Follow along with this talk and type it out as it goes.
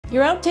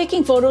You're out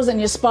taking photos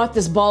and you spot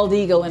this bald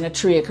eagle in a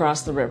tree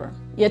across the river.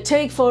 You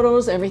take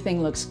photos,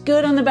 everything looks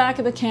good on the back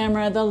of the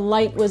camera, the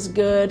light was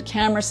good,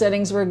 camera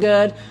settings were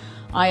good,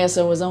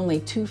 ISO was only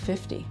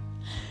 250.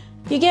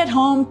 You get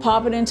home,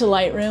 pop it into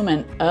Lightroom,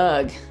 and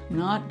ugh,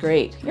 not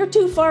great. You're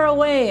too far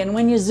away, and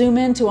when you zoom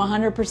in to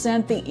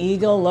 100%, the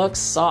eagle looks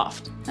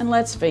soft. And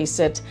let's face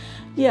it,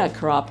 you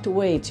cropped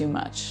way too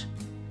much.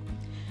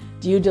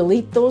 Do you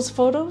delete those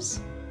photos?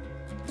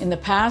 In the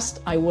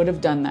past, I would have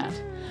done that,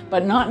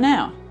 but not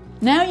now.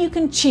 Now you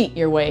can cheat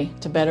your way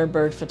to better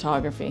bird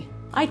photography.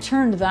 I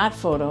turned that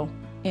photo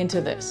into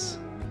this.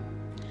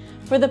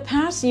 For the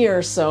past year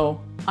or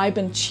so, I've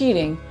been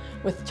cheating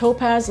with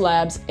Topaz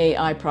Labs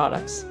AI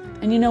products.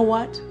 And you know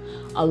what?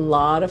 A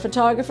lot of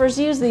photographers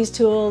use these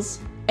tools.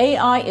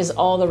 AI is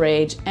all the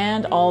rage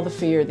and all the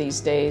fear these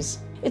days.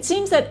 It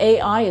seems that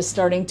AI is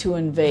starting to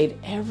invade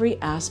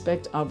every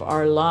aspect of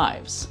our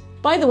lives.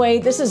 By the way,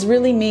 this is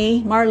really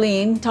me,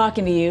 Marlene,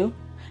 talking to you,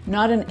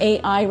 not an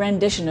AI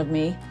rendition of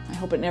me. I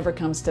hope it never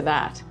comes to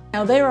that.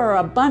 Now, there are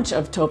a bunch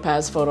of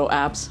Topaz photo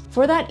apps.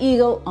 For that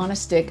eagle on a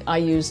stick, I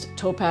used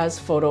Topaz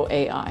Photo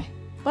AI.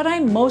 But I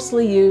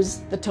mostly use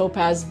the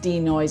Topaz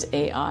Denoise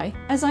AI,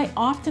 as I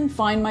often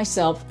find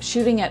myself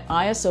shooting at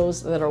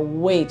ISOs that are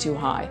way too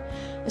high,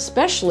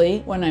 especially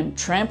when I'm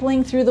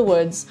trampling through the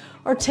woods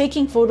or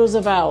taking photos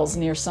of owls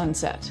near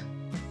sunset.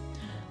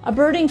 A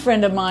birding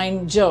friend of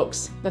mine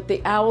jokes that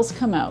the owls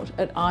come out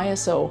at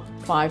ISO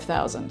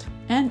 5000,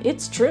 and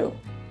it's true.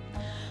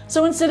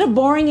 So instead of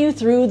boring you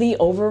through the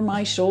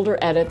over-my-shoulder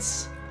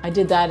edits, I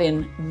did that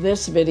in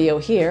this video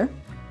here,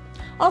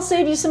 I'll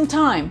save you some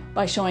time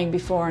by showing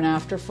before and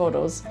after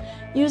photos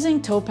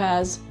using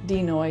Topaz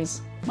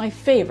Denoise, my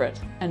favorite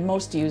and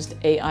most used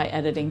AI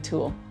editing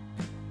tool.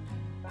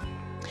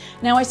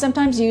 Now, I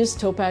sometimes use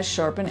Topaz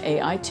Sharpen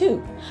AI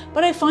too,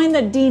 but I find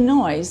that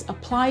Denoise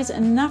applies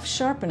enough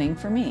sharpening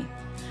for me.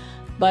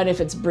 But if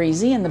it's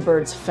breezy and the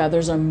bird's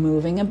feathers are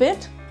moving a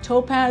bit,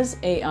 Topaz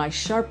AI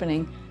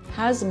Sharpening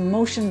has a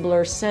motion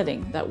blur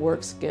setting that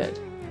works good.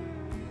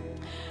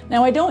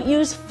 Now, I don't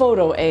use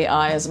Photo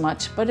AI as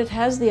much, but it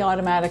has the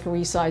automatic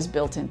resize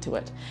built into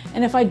it.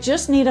 And if I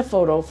just need a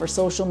photo for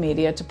social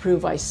media to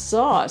prove I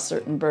saw a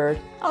certain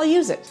bird, I'll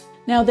use it.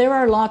 Now, there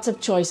are lots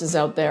of choices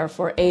out there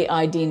for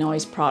AI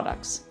Denoise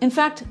products. In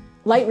fact,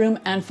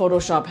 Lightroom and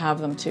Photoshop have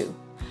them too.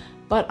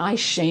 But I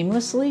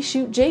shamelessly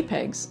shoot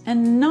JPEGs,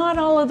 and not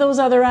all of those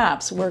other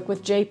apps work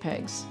with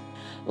JPEGs.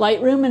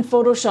 Lightroom and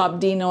Photoshop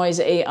Denoise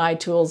AI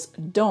tools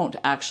don't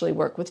actually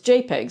work with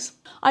JPEGs.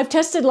 I've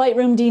tested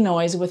Lightroom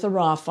Denoise with a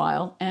RAW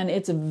file, and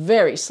it's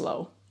very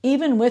slow,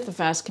 even with a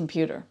fast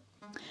computer.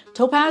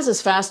 Topaz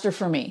is faster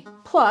for me,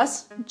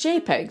 plus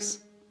JPEGs.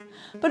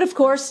 But of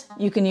course,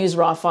 you can use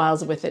RAW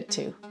files with it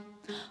too.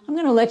 I'm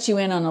going to let you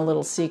in on a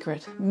little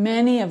secret.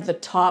 Many of the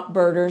top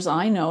birders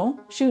I know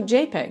shoot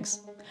JPEGs.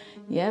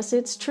 Yes,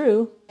 it's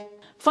true.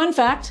 Fun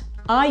fact,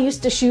 I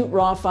used to shoot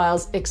RAW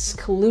files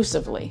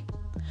exclusively.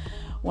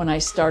 When I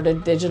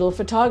started digital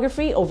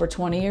photography over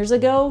 20 years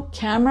ago,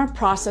 camera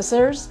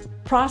processors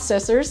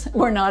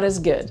were not as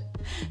good.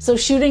 So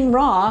shooting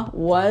RAW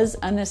was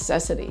a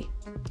necessity.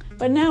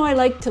 But now I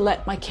like to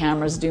let my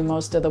cameras do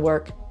most of the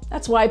work.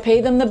 That's why I pay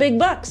them the big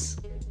bucks.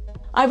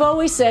 I've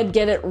always said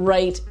get it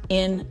right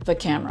in the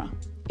camera.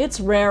 It's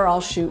rare I'll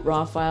shoot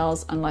RAW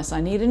files unless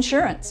I need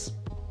insurance.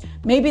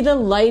 Maybe the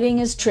lighting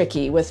is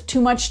tricky with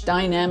too much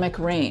dynamic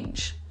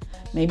range.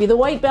 Maybe the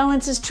white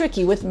balance is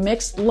tricky with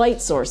mixed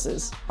light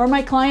sources, or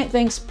my client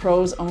thinks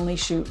pros only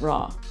shoot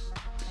RAW.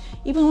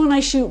 Even when I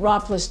shoot RAW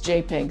plus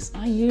JPEGs,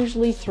 I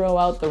usually throw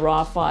out the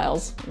RAW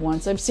files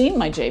once I've seen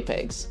my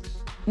JPEGs.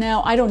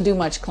 Now, I don't do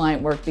much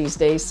client work these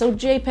days, so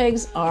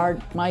JPEGs are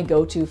my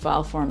go-to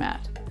file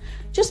format.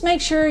 Just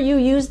make sure you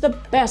use the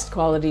best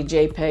quality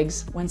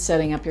JPEGs when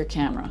setting up your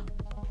camera.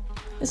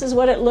 This is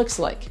what it looks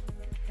like.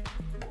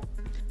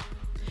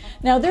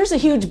 Now, there's a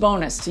huge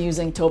bonus to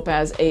using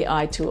Topaz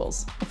AI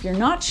tools. If you're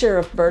not sure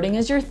if birding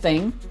is your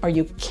thing, or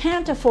you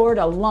can't afford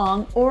a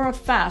long or a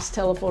fast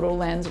telephoto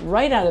lens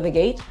right out of the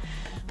gate,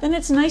 then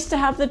it's nice to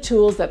have the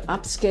tools that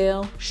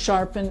upscale,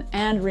 sharpen,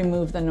 and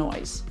remove the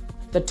noise.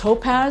 The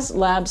Topaz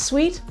Lab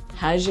Suite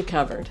has you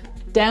covered.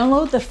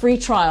 Download the free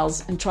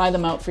trials and try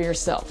them out for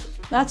yourself.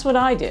 That's what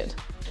I did.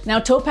 Now,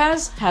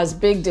 Topaz has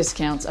big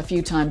discounts a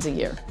few times a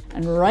year,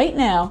 and right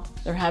now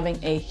they're having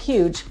a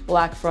huge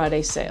Black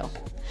Friday sale.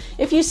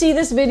 If you see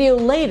this video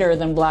later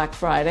than Black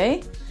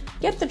Friday,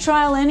 get the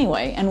trial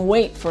anyway and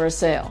wait for a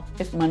sale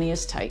if money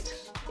is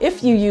tight.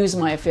 If you use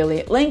my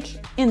affiliate link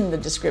in the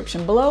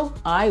description below,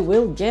 I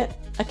will get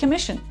a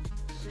commission.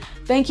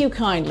 Thank you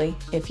kindly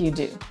if you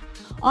do.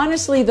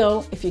 Honestly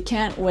though, if you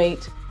can't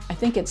wait, I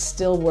think it's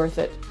still worth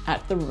it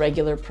at the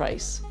regular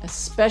price,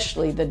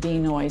 especially the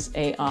Denoise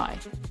AI.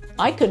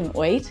 I couldn't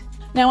wait.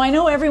 Now, I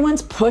know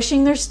everyone's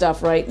pushing their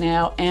stuff right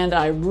now, and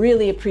I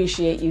really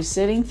appreciate you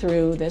sitting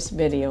through this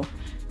video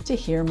to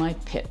hear my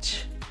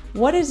pitch.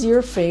 What is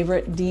your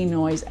favorite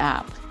Denoise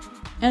app?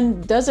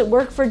 And does it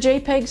work for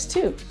JPEGs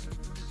too?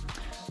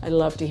 I'd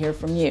love to hear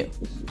from you.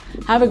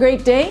 Have a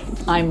great day.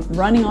 I'm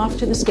running off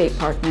to the skate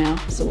park now,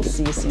 so we'll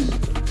see you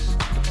soon.